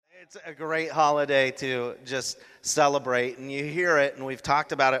It's a great holiday to just celebrate, and you hear it, and we've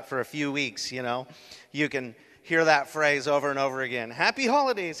talked about it for a few weeks, you know. You can hear that phrase over and over again. Happy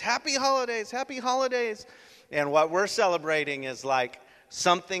holidays, happy holidays, happy holidays. And what we're celebrating is like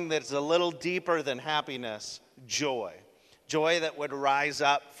something that's a little deeper than happiness, joy. Joy that would rise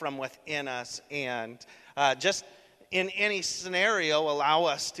up from within us and just in any scenario allow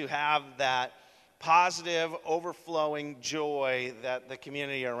us to have that positive, overflowing joy that the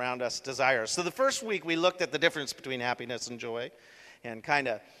community around us desires. So the first week we looked at the difference between happiness and joy and kind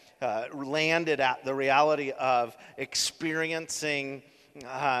of landed at the reality of experiencing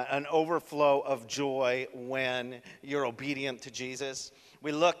an overflow of joy when you're obedient to Jesus.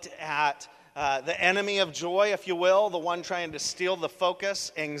 We looked at the enemy of joy, if you will, the one trying to steal the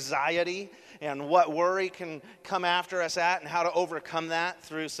focus, anxiety, and what worry can come after us at and how to overcome that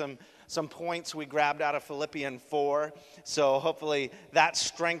through some points we grabbed out of Philippians 4. So hopefully that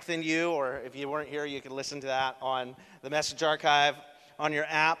strengthened you, or if you weren't here, you can listen to that on the message archive on your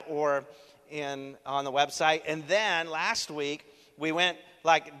app or on the website. And then last week, we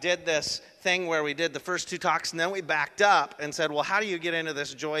did this thing where we did the first two talks, and then we backed up and said, well, how do you get into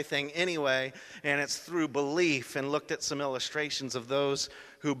this joy thing anyway? And it's through belief, and looked at some illustrations of those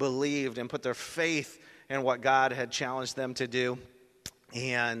who believed and put their faith in what God had challenged them to do.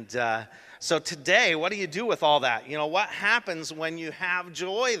 And so today, what do you do with all that? You know, what happens when you have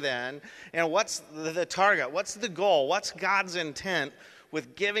joy then? And what's the target? What's the goal? What's God's intent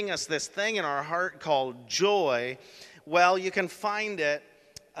with giving us this thing in our heart called joy? Well, you can find it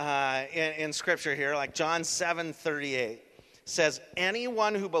in Scripture here, like John 7:38 says,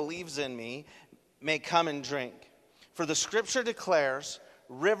 anyone who believes in me may come and drink. For the Scripture declares,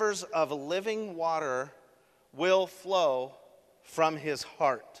 rivers of living water will flow from his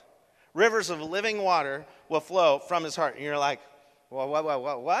heart. Rivers of living water will flow from his heart. And you're like, well,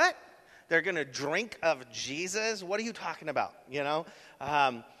 what? They're going to drink of Jesus? What are you talking about? You know,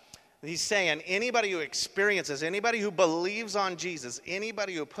 he's saying anybody who experiences, anybody who believes on Jesus,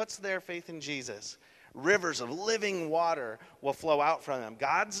 anybody who puts their faith in Jesus, rivers of living water will flow out from them.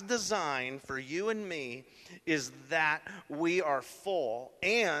 God's design for you and me is that we are full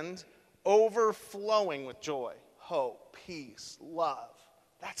and overflowing with joy, hope, peace, love.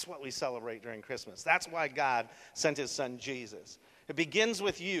 That's what we celebrate during Christmas. That's why God sent his son Jesus. It begins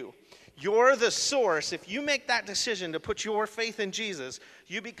with you. You're the source. If you make that decision to put your faith in Jesus,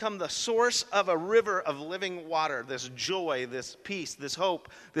 you become the source of a river of living water, this joy, this peace, this hope,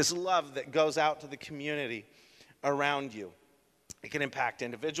 this love that goes out to the community around you. It can impact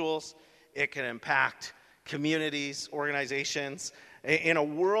individuals. It can impact communities, organizations. In a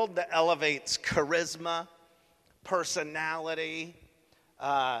world that elevates charisma, personality,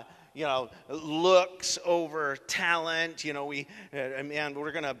 looks over talent. You know,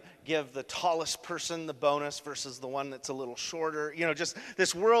 we're going to give the tallest person the bonus versus the one that's a little shorter. You know, just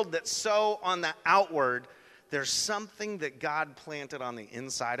this world that's so on the outward, there's something that God planted on the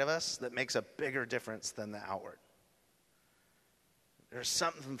inside of us that makes a bigger difference than the outward. There's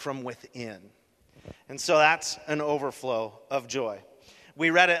something from within. And so that's an overflow of joy.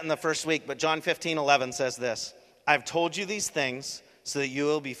 We read it in the first week, but John 15:11 says this, I've told you these things so that you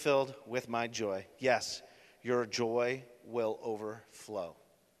will be filled with my joy. Yes, your joy will overflow.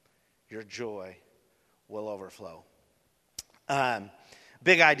 Your joy will overflow.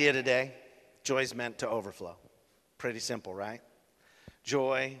 Big idea today. Joy's meant to overflow. Pretty simple, right?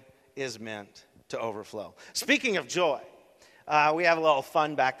 Joy is meant to overflow. Speaking of joy, we have a little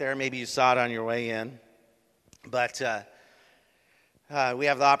fun back there. Maybe you saw it on your way in. But we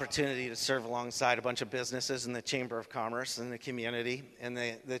have the opportunity to serve alongside a bunch of businesses in the Chamber of Commerce in the community. And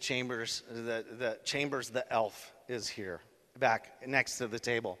the Chambers, the elf is here, back next to the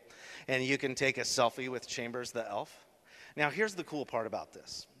table. And you can take a selfie with Chambers, the elf. Now, here's the cool part about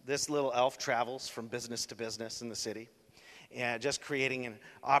this. This little elf travels from business to business in the city, and just creating an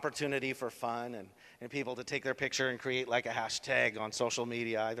opportunity for fun and people to take their picture and create like a hashtag on social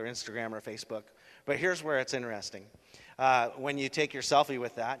media, either Instagram or Facebook. But here's where it's interesting. When you take your selfie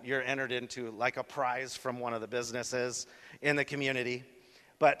with that, you're entered into like a prize from one of the businesses in the community.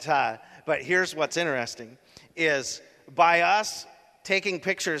 But here's what's interesting is by us taking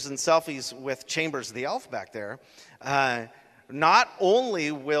pictures and selfies with Chambers the elf back there, not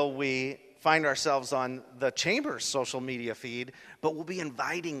only will we find ourselves on the Chambers social media feed, but we'll be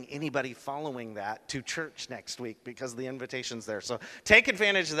inviting anybody following that to church next week because the invitation's there. So take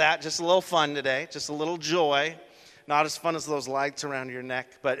advantage of that. Just a little fun today, just a little joy. Not as fun as those lights around your neck,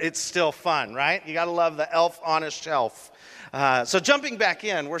 but it's still fun, right? You got to love the elf on a shelf. So jumping back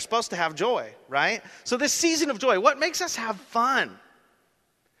in, we're supposed to have joy, right? So this season of joy, what makes us have fun?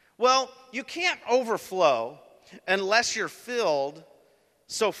 Well, you can't overflow unless you're filled.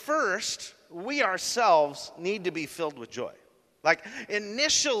 So first, we ourselves need to be filled with joy. Like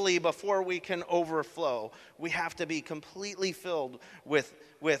initially, before we can overflow, we have to be completely filled with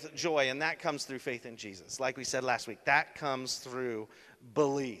joy. And that comes through faith in Jesus. Like we said last week, that comes through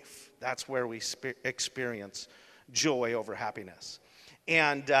belief. That's where we experience joy over happiness.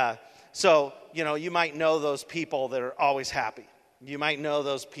 And so, you might know those people that are always happy. You might know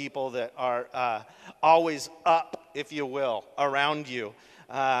those people that are always up, if you will, around you.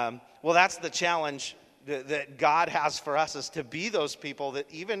 Well, that's the challenge that God has for us, is to be those people that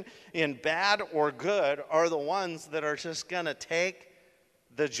even in bad or good are the ones that are just going to take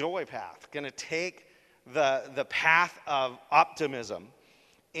the joy path, going to take the path of optimism.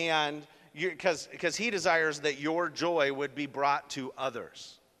 And because he desires that your joy would be brought to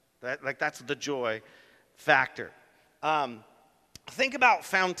others. That's the joy factor. Think about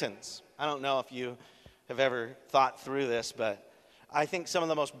fountains. I don't know if you have ever thought through this, but I think some of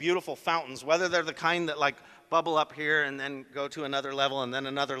the most beautiful fountains, whether they're the kind that like bubble up here and then go to another level and then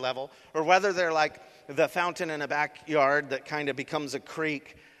another level, or whether they're like the fountain in a backyard that kind of becomes a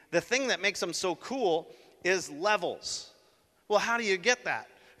creek, the thing that makes them so cool is levels. Well, how do you get that?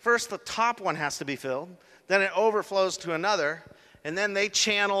 First, the top one has to be filled, then it overflows to another, and then they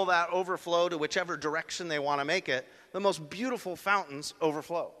channel that overflow to whichever direction they want to make it. The most beautiful fountains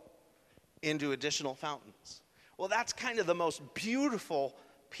overflow into additional fountains. Well, that's kind of the most beautiful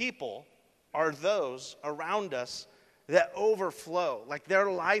people are those around us that overflow. Like their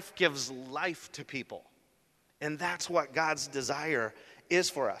life gives life to people. And that's what God's desire is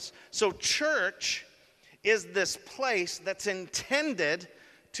for us. So church is this place that's intended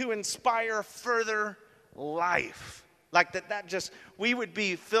to inspire further life. Like we would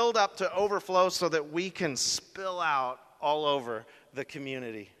be filled up to overflow so that we can spill out all over the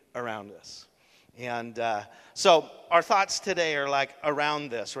community around us. And so our thoughts today are like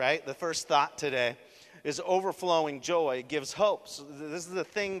around this, right? The first thought today is overflowing joy gives hope. So this is the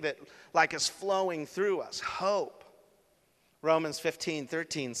thing that like is flowing through us, hope. Romans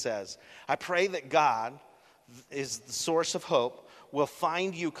 15:13 says, I pray that God is the source of hope, will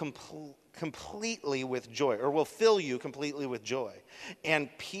find you completely with joy, or will fill you completely with joy and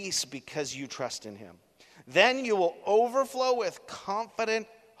peace because you trust in him. Then you will overflow with confident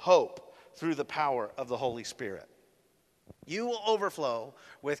hope through the power of the Holy Spirit. You will overflow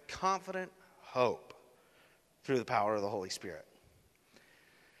with confident hope through the power of the Holy Spirit.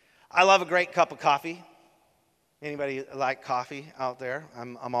 I love a great cup of coffee. Anybody like coffee out there?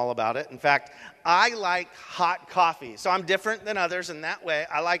 I'm all about it. In fact, I like hot coffee. So I'm different than others in that way.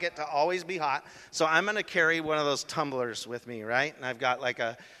 I like it to always be hot. So I'm going to carry one of those tumblers with me, right? And I've got like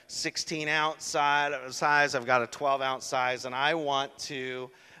a 16-ounce size. I've got a 12-ounce size. And I want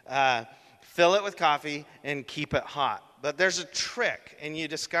to fill it with coffee and keep it hot. But there's a trick, and you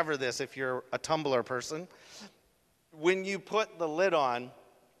discover this if you're a tumbler person. When you put the lid on,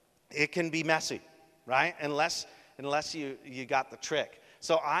 it can be messy. Right? Unless you got the trick.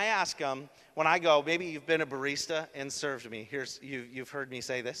 So I ask them, when I go, maybe you've been a barista and served me. You've heard me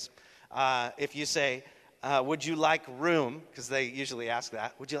say this. If you say, would you like room? Because they usually ask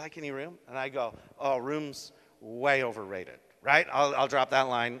that. Would you like any room? And I go, oh, room's way overrated. Right? I'll drop that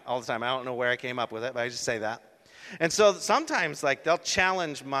line all the time. I don't know where I came up with it, but I just say that. And so sometimes like they'll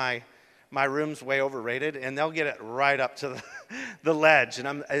challenge my room's way overrated, and they'll get it right up to the ledge.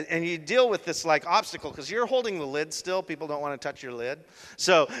 And you deal with this like obstacle because you're holding the lid still. People don't want to touch your lid.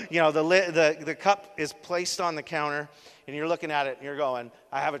 So, the cup is placed on the counter, and you're looking at it, and you're going,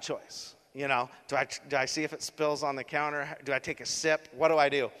 I have a choice. Do I see if it spills on the counter? Do I take a sip? What do I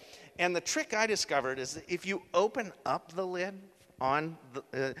do? And the trick I discovered is that if you open up the lid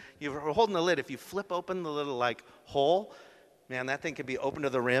you're holding the lid, if you flip open the little like hole, man, that thing could be open to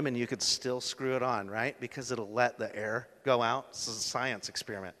the rim and you could still screw it on, right? Because it'll let the air go out. It's a science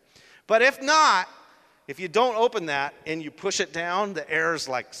experiment. But if not, if you don't open that and you push it down, the air is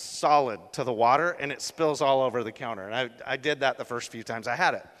like solid to the water and it spills all over the counter. And I did that the first few times I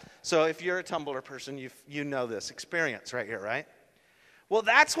had it. So if you're a tumbler person, you know this experience right here, right? Well,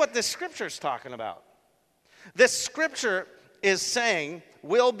 that's what this scripture is talking about. This scripture is saying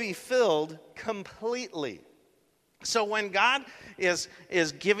we'll be filled completely. So when God is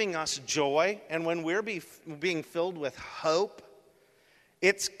giving us joy and when we're being filled with hope,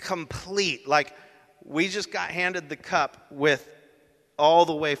 it's complete. Like we just got handed the cup with all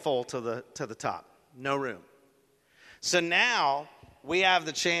the way full to the top. No room. So now we have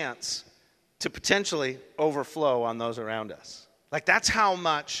the chance to potentially overflow on those around us. Like that's how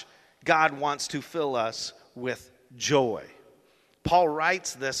much God wants to fill us with joy. Paul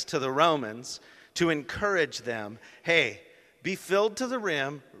writes this to the Romans to encourage them. Hey, be filled to the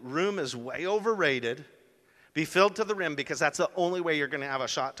rim. Room is way overrated. Be filled to the rim because that's the only way you're going to have a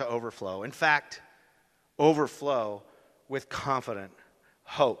shot to overflow. In fact, overflow with confident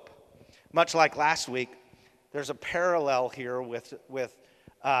hope. Much like last week, there's a parallel here with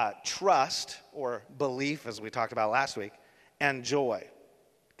trust or belief, as we talked about last week, and joy.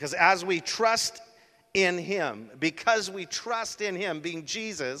 Because as we trust in him, because we trust in him, being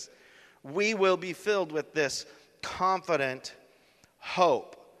Jesus, we will be filled with this confident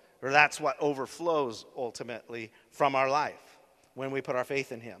hope. Or that's what overflows ultimately from our life when we put our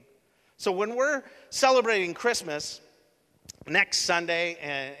faith in him. So when we're celebrating Christmas next Sunday,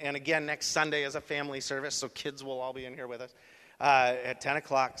 and again next Sunday is a family service, so kids will all be in here with us at 10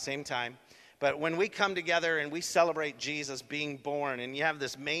 o'clock, same time. But when we come together and we celebrate Jesus being born, and you have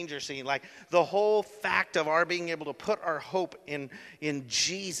this manger scene, like the whole fact of our being able to put our hope in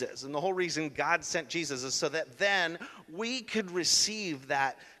Jesus, and the whole reason God sent Jesus is so that then we could receive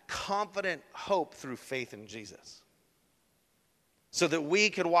that confident hope through faith in Jesus. So that we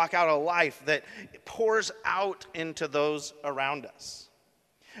could walk out a life that pours out into those around us.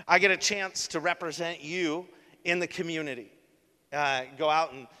 I get a chance to represent you in the community. Go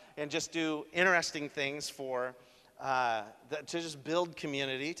out and just do interesting things to just build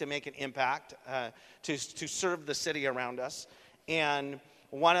community, to make an impact, to serve the city around us. And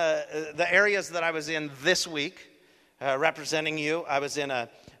one of the areas that I was in this week, representing you, I was in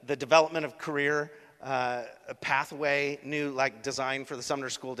the development of career pathway, new design for the Sumner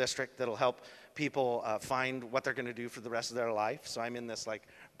School District that'll help people find what they're going to do for the rest of their life. So I'm in this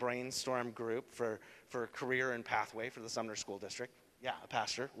brainstorm group for career and pathway for the Sumner School District. Yeah, a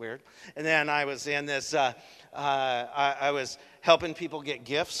pastor, weird. And then I was in this, I was helping people get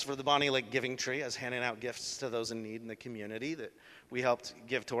gifts for the Bonnie Lake Giving Tree. I was handing out gifts to those in need in the community that we helped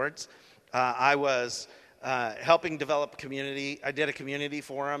give towards. I was helping develop community. I did a community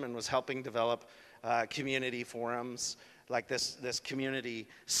forum and was helping develop community forums, like this community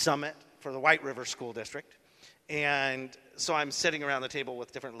summit for the White River School District. And so I'm sitting around the table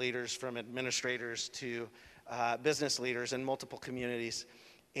with different leaders, from administrators to business leaders in multiple communities.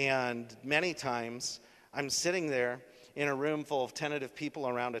 And many times I'm sitting there in a room full of tentative people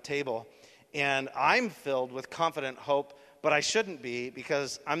around a table, and I'm filled with confident hope, but I shouldn't be,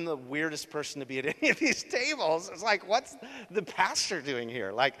 because I'm the weirdest person to be at any of these tables. It's like, what's the pastor doing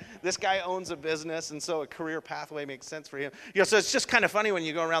here? This guy owns a business, and so a career pathway makes sense for him. So it's just kind of funny when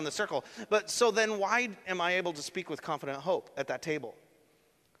you go around the circle. But so then why am I able to speak with confident hope at that table?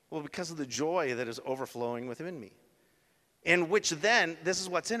 Well, because of the joy that is overflowing within me. In which then, this is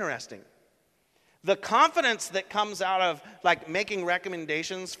what's interesting. The confidence that comes out of making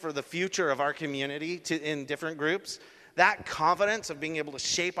recommendations for the future of our community in different groups, that confidence of being able to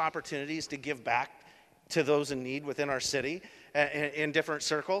shape opportunities to give back to those in need within our city in different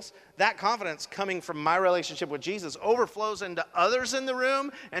circles, that confidence coming from my relationship with Jesus overflows into others in the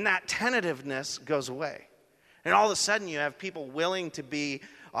room, and that tentativeness goes away. And all of a sudden you have people willing to be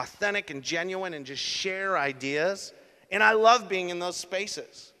authentic and genuine and just share ideas. And I love being in those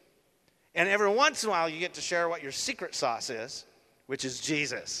spaces. And every once in a while you get to share what your secret sauce is, which is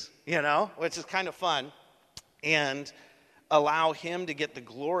Jesus, which is kind of fun. And allow him to get the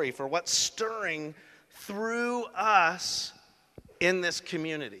glory for what's stirring through us in this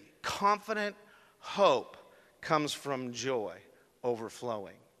community. Confident hope comes from joy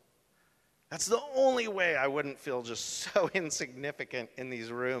overflowing. That's the only way I wouldn't feel just so insignificant in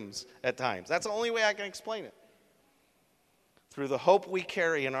these rooms at times. That's the only way I can explain it. Through the hope we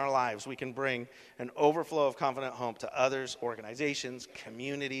carry in our lives, we can bring an overflow of confident hope to others, organizations,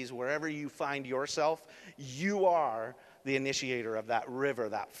 communities, wherever you find yourself. You are the initiator of that river,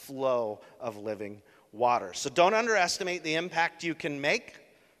 that flow of living water. So don't underestimate the impact you can make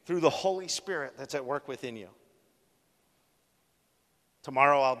through the Holy Spirit that's at work within you.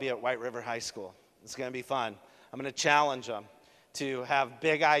 Tomorrow I'll be at White River High School. It's going to be fun. I'm going to challenge them to have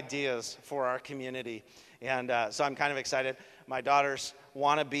big ideas for our community. And so I'm kind of excited. My daughters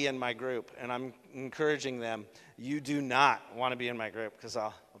want to be in my group, and I'm encouraging them. You do not want to be in my group, because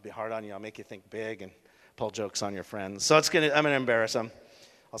I'll be hard on you. I'll make you think big and pull jokes on your friends. So I'm going to embarrass them.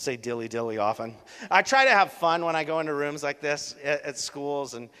 I'll say dilly-dilly often. I try to have fun when I go into rooms like this at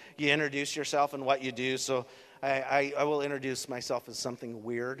schools, and you introduce yourself and what you do. So I will introduce myself as something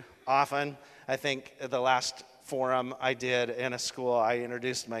weird often. I think the last forum I did in a school, I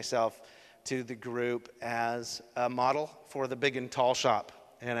introduced myself to the group as a model for the Big and Tall shop,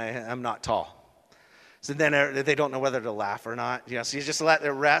 and I'm not tall. So then they don't know whether to laugh or not. So you just let it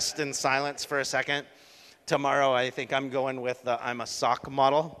rest in silence for a second Tomorrow, I think I'm going with the I'm a sock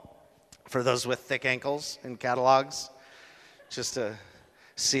model for those with thick ankles in catalogs, just to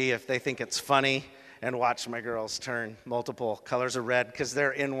see if they think it's funny and watch my girls turn multiple colors of red because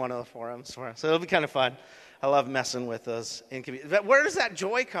they're in one of the forums for us. So it'll be kind of fun. I love messing with those. But where does that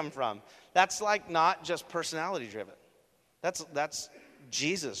joy come from? That's like not just personality driven. That's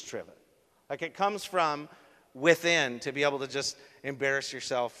Jesus driven. Like it comes from within to be able to just embarrass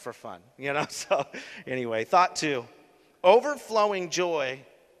yourself for fun, So anyway, thought 2, overflowing joy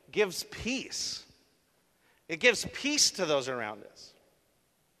gives peace. It gives peace to those around us.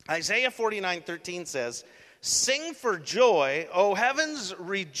 Isaiah 49:13 says, "Sing for joy, O heavens,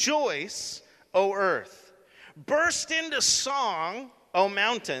 rejoice, O earth. Burst into song, O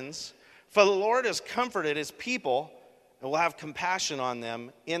mountains, for the Lord has comforted his people and will have compassion on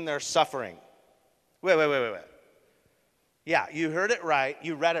them in their suffering." Wait. Yeah, you heard it right.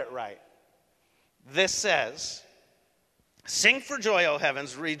 You read it right. This says, "Sing for joy, O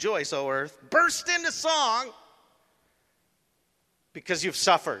heavens, rejoice, O earth. Burst into song because you've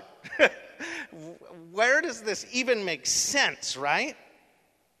suffered." Where does this even make sense, right?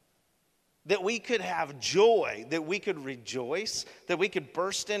 That we could have joy, that we could rejoice, that we could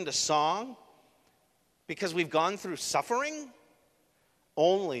burst into song because we've gone through suffering?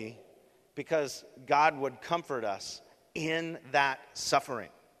 Only because God would comfort us in that suffering.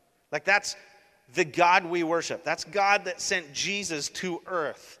 Like that's the God we worship. That's God that sent Jesus to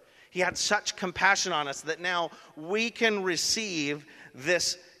earth. He had such compassion on us that now we can receive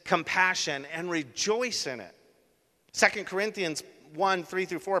this compassion and rejoice in it. 2 Corinthians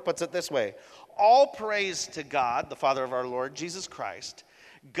 1:3-4 puts it this way: "All praise to God, the Father of our Lord Jesus Christ.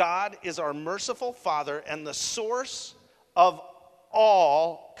 God is our merciful Father and the source of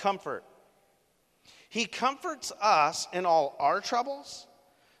all comfort. He comforts us in all our troubles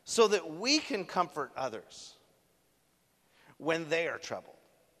so that we can comfort others when they are troubled.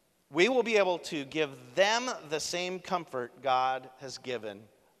 We will be able to give them the same comfort God has given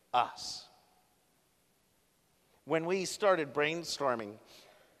us." When we started brainstorming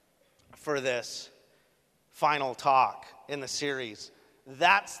for this final talk in the series,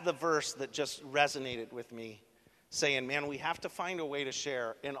 that's the verse that just resonated with me, saying, man, we have to find a way to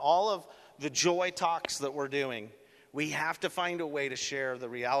share in all of the joy talks that we're doing. We have to find a way to share the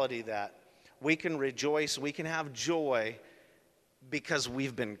reality that we can rejoice, we can have joy because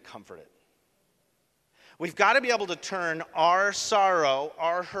we've been comforted. We've got to be able to turn our sorrow,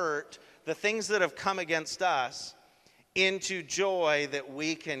 our hurt, the things that have come against us into joy that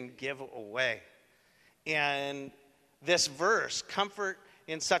we can give away. And this verse, comfort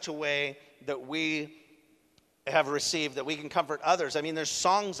in such a way that we have received, that we can comfort others. I mean, there's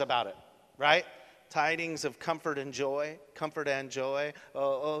songs about it, right? Tidings of comfort and joy, comfort and joy.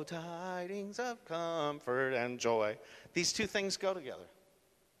 Oh, tidings of comfort and joy. These two things go together.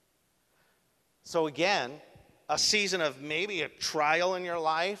 So again, a season of maybe a trial in your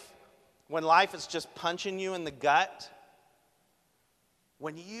life, when life is just punching you in the gut.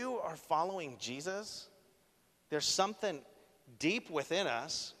 When you are following Jesus, there's something deep within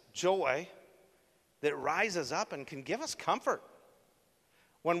us, joy, that rises up and can give us comfort.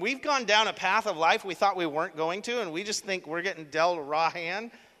 When we've gone down a path of life we thought we weren't going to, and we just think we're getting dealt a raw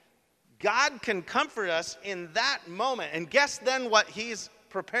hand, God can comfort us in that moment. And guess then what he's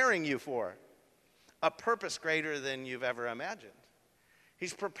preparing you for? A purpose greater than you've ever imagined.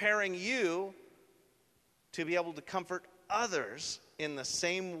 He's preparing you to be able to comfort others in the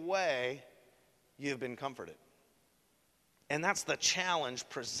same way you've been comforted. And that's the challenge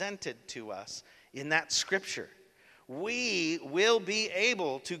presented to us in that scripture. We will be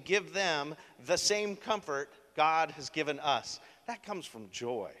able to give them the same comfort God has given us. That comes from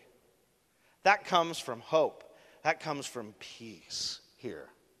joy. That comes from hope. That comes from peace here,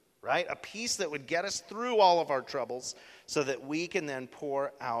 right? A peace that would get us through all of our troubles so that we can then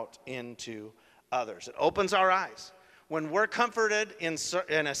pour out into others. It opens our eyes. When we're comforted in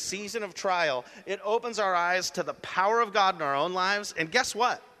a season of trial, it opens our eyes to the power of God in our own lives. And guess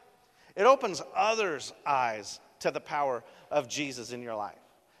what? It opens others' eyes to the power of Jesus in your life.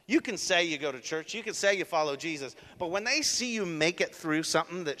 You can say you go to church, you can say you follow Jesus, but when they see you make it through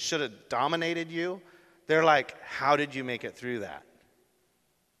something that should have dominated you, they're like, how did you make it through that?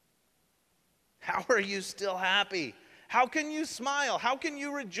 How are you still happy? How can you smile? How can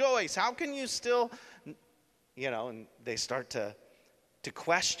you rejoice? How can you still, and they start to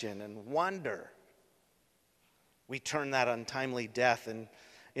question and wonder. We turn that untimely death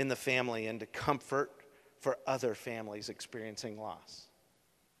in the family into comfort for other families experiencing loss.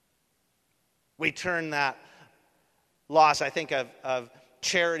 We turn that loss, I think of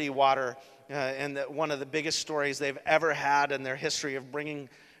Charity Water and one of the biggest stories they've ever had in their history of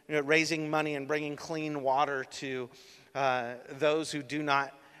raising money and bringing clean water to those who do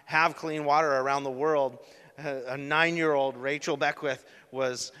not have clean water around the world. A 9-year-old, Rachel Beckwith,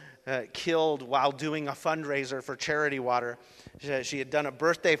 was killed while doing a fundraiser for Charity Water. She had done a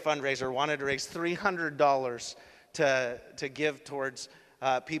birthday fundraiser, wanted to raise $300 to give towards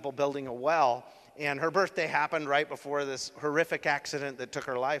people building a well. And her birthday happened right before this horrific accident that took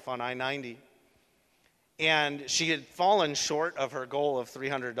her life on I-90. And she had fallen short of her goal of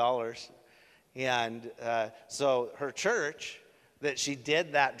 $300. And so her church that she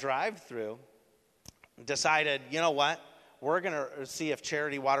did that drive-through decided, you know what? We're going to see if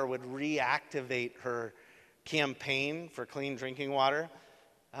Charity Water would reactivate her campaign for clean drinking water.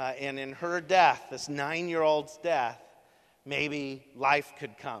 And in her death, this 9-year-old's death, maybe life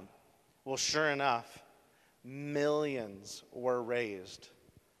could come. Well, sure enough, millions were raised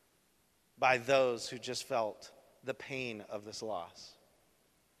by those who just felt the pain of this loss.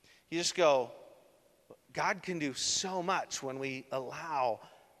 You just go, God can do so much when we allow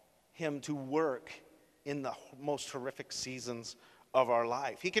him to work in the most horrific seasons of our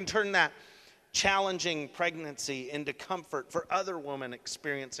life. He can turn that challenging pregnancy into comfort for other women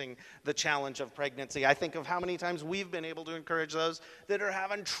experiencing the challenge of pregnancy. I think of how many times we've been able to encourage those that are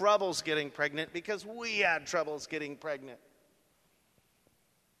having troubles getting pregnant because we had troubles getting pregnant.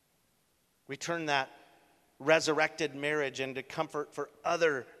 We turn that resurrected marriage into comfort for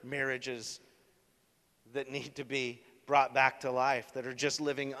other marriages that need to be brought back to life, that are just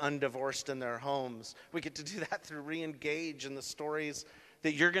living undivorced in their homes. We get to do that through Reengage, and the stories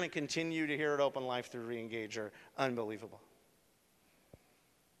that you're going to continue to hear at Open Life through Reengage are unbelievable.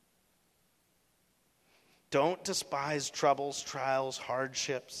 Don't despise troubles, trials,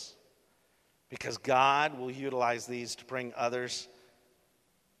 hardships, because God will utilize these to bring others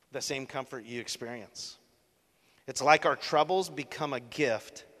the same comfort you experience. It's like our troubles become a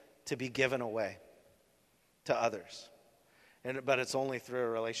gift to be given away to others. But it's only through a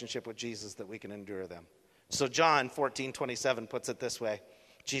relationship with Jesus that we can endure them. So John 14:27 puts it this way.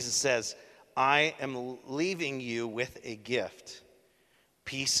 Jesus says, I am leaving you with a gift,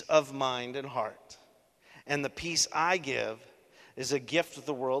 peace of mind and heart. And the peace I give is a gift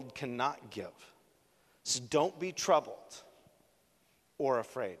the world cannot give. So don't be troubled or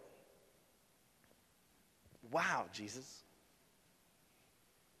afraid. Wow, Jesus.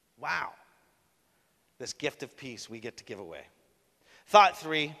 Wow. This gift of peace we get to give away. Thought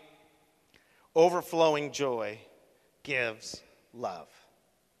 3, overflowing joy gives love.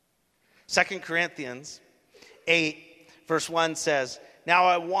 2 Corinthians 8, verse 1 says, Now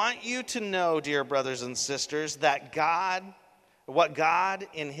I want you to know, dear brothers and sisters, that what God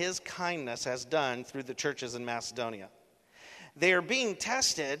in his kindness has done through the churches in Macedonia. They are being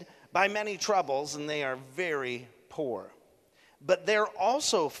tested by many troubles, and they are very poor. But they're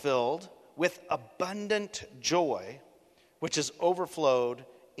also filled with abundant joy, which is overflowed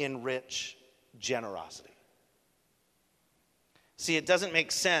in rich generosity. See, it doesn't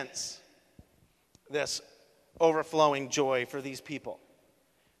make sense, this overflowing joy for these people.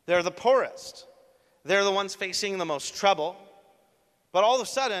 They're the poorest. They're the ones facing the most trouble. But all of a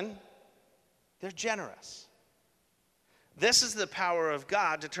sudden, they're generous. This is the power of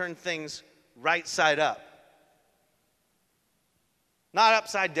God to turn things right side up. Not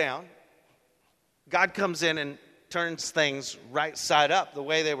upside down. God comes in and turns things right side up, the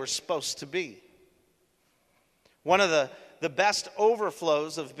way they were supposed to be. One of the best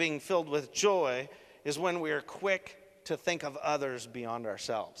overflows of being filled with joy is when we are quick to think of others beyond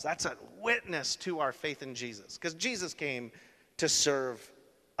ourselves. That's a witness to our faith in Jesus, because Jesus came to serve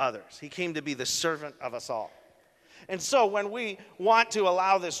others. He came to be the servant of us all. And so when we want to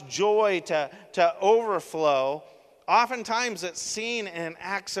allow this joy to overflow, oftentimes it's seen in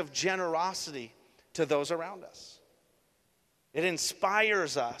acts of generosity to those around us. It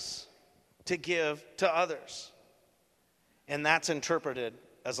inspires us to give to others. And that's interpreted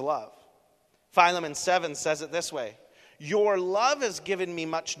as love. Philemon 7 says it this way. Your love has given me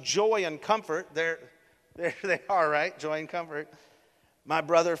much joy and comfort. There they are, right? Joy and comfort. My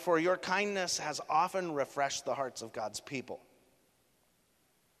brother, for your kindness has often refreshed the hearts of God's people.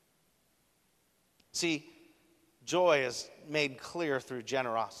 See, joy is made clear through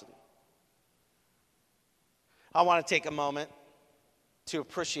generosity. I want to take a moment to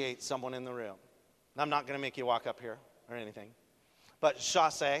appreciate someone in the room. I'm not going to make you walk up here or anything. But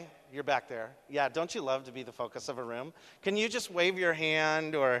Chaussee, you're back there. Yeah, don't you love to be the focus of a room? Can you just wave your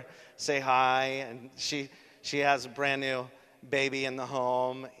hand or say hi? And she has a brand new baby in the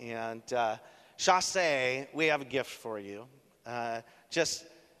home. And Chaussee, we have a gift for you. Just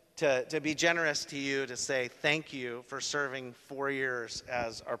to be generous to you, to say thank you for serving 4 years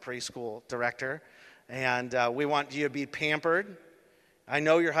as our preschool director. And we want you to be pampered. I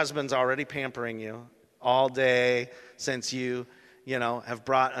know your husband's already pampering you all day since you have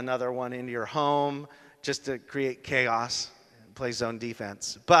brought another one into your home just to create chaos and play zone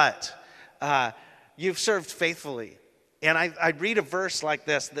defense. But you've served faithfully. And I read a verse like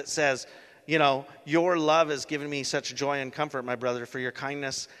this that says, your love has given me such joy and comfort, my brother, for your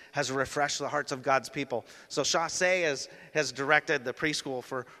kindness has refreshed the hearts of God's people. So Chasez has directed the preschool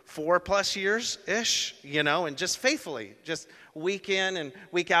for 4+ years-ish, and just faithfully, just week in and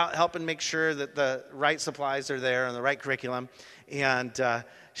week out, helping make sure that the right supplies are there and the right curriculum. And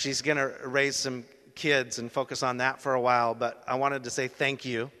she's going to raise some kids and focus on that for a while. But I wanted to say thank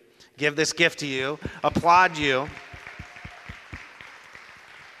you, give this gift to you, applaud you.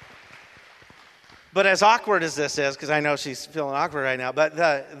 But as awkward as this is, because I know she's feeling awkward right now, but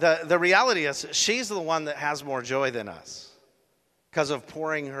the reality is she's the one that has more joy than us because of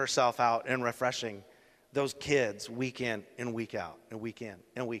pouring herself out and refreshing those kids week in and week out and week in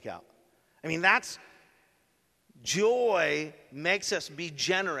and week out. I mean, that's joy makes us be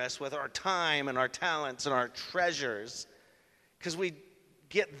generous with our time and our talents and our treasures because we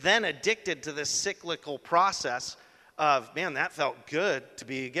get then addicted to this cyclical process of, man, that felt good to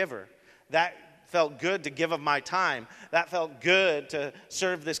be a giver. That felt good to give of my time. That felt good to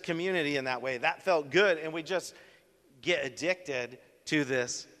serve this community in that way. That felt good. And we just get addicted to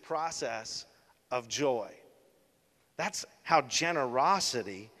this process of joy. That's how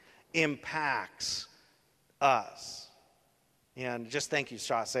generosity impacts us. And just thank you,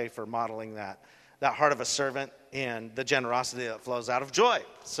 Chasez, for modeling that heart of a servant and the generosity that flows out of joy.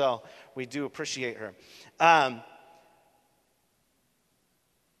 So we do appreciate her.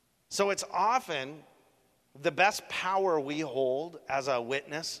 So it's often the best power we hold as a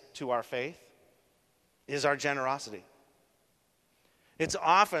witness to our faith is our generosity. It's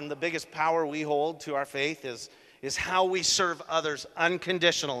often the biggest power we hold to our faith is how we serve others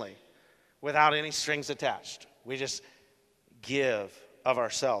unconditionally without any strings attached. We just give of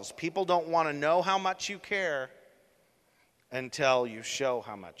ourselves. People don't want to know how much you care until you show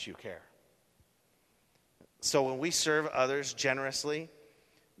how much you care. So when we serve others generously,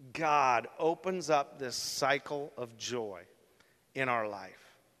 God opens up this cycle of joy in our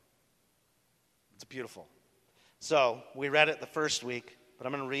life. It's beautiful. So we read it the first week, but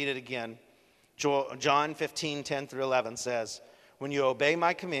I'm going to read it again. John 15:10-11 says, "When you obey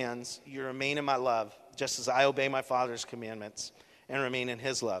my commands, you remain in my love, just as I obey my Father's commandments and remain in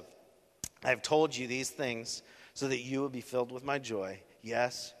his love. I have told you these things so that you will be filled with my joy.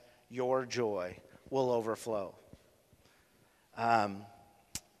 Yes, your joy will overflow."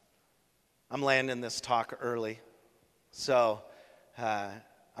 I'm landing this talk early, so I'm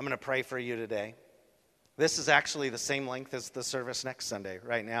going to pray for you today. This is actually the same length as the service next Sunday.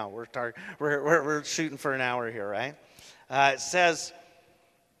 Right now, we're shooting for an hour here, right? It says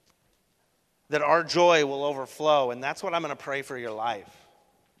that our joy will overflow, and that's what I'm going to pray for your life.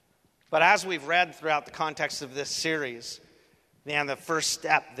 But as we've read throughout the context of this series, man, the first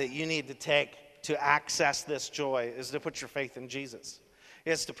step that you need to take to access this joy is to put your faith in Jesus.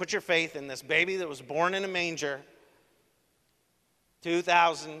 It's to put your faith in this baby that was born in a manger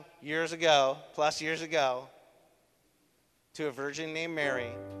 2,000 years ago, plus years ago, to a virgin named Mary.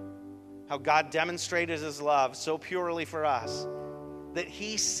 How God demonstrated his love so purely for us that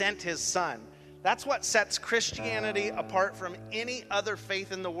he sent his son. That's what sets Christianity apart from any other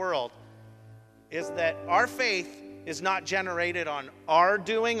faith in the world, is that our faith is not generated on our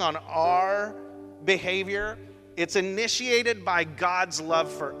doing, on our behavior. It's initiated by God's love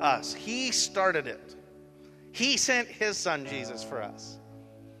for us. He started it. He sent his son Jesus for us.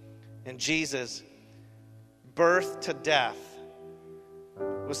 And Jesus, birth to death,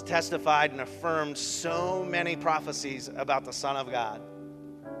 was testified and affirmed so many prophecies about the Son of God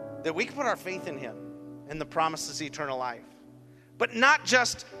that we can put our faith in him and the promises of eternal life. But not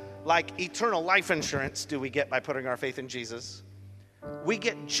just like eternal life insurance do we get by putting our faith in Jesus. We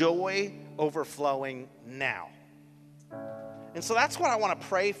get joy overflowing now. And so that's what I want to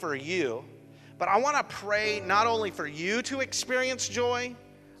pray for you. But I want to pray not only for you to experience joy,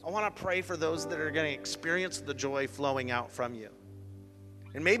 I want to pray for those that are going to experience the joy flowing out from you.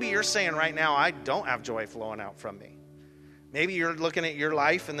 And maybe you're saying right now, I don't have joy flowing out from me. Maybe you're looking at your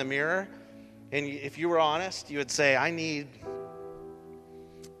life in the mirror, and if you were honest, you would say, I need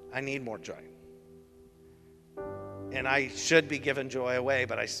more joy. And I should be giving joy away,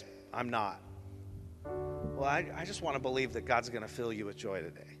 but I'm not. Well, I just want to believe that God's going to fill you with joy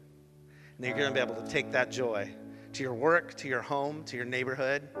today. And you're going to be able to take that joy to your work, to your home, to your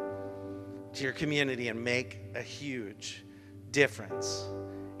neighborhood, to your community and make a huge difference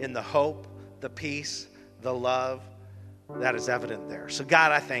in the hope, the peace, the love that is evident there. So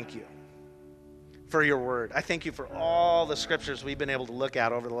God, I thank you for your word. I thank you for all the scriptures we've been able to look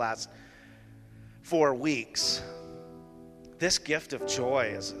at over the last 4 weeks. This gift of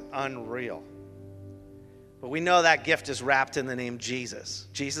joy is unreal. But we know that gift is wrapped in the name Jesus.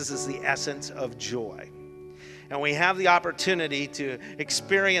 Jesus is the essence of joy. And we have the opportunity to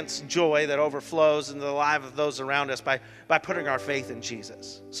experience joy that overflows into the life of those around us by putting our faith in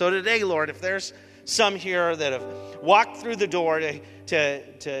Jesus. So today, Lord, if there's some here that have walked through the door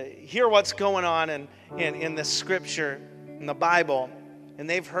to hear what's going on in the scripture, in the Bible, and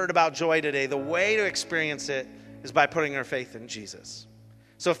they've heard about joy today, the way to experience it is by putting our faith in Jesus.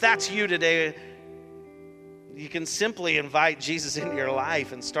 So if that's you today, you can simply invite Jesus into your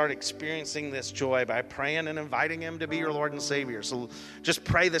life and start experiencing this joy by praying and inviting him to be your Lord and Savior. So just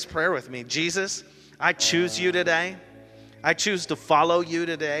pray this prayer with me. Jesus, I choose you today. I choose to follow you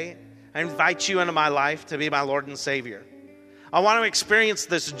today. I invite you into my life to be my Lord and Savior. I want to experience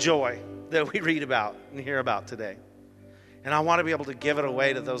this joy that we read about and hear about today. And I want to be able to give it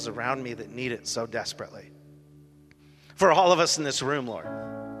away to those around me that need it so desperately. For all of us in this room, Lord,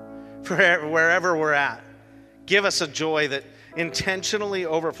 for wherever we're at, give us a joy that intentionally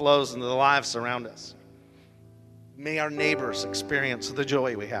overflows into the lives around us. May our neighbors experience the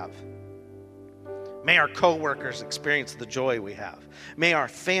joy we have. May our co-workers experience the joy we have. May our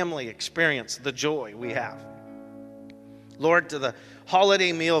family experience the joy we have. Lord, to the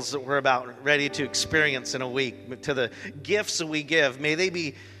holiday meals that we're about ready to experience in a week, to the gifts that we give, may they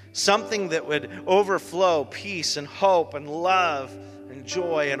be something that would overflow peace and hope and love and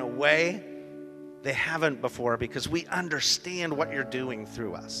joy in a way they haven't before, because we understand what you're doing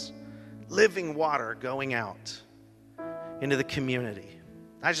through us. Living water going out into the community.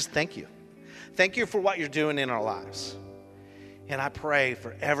 I just thank you. Thank you for what you're doing in our lives. And I pray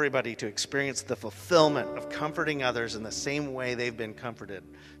for everybody to experience the fulfillment of comforting others in the same way they've been comforted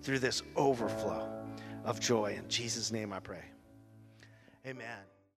through this overflow of joy. In Jesus' name I pray. Amen.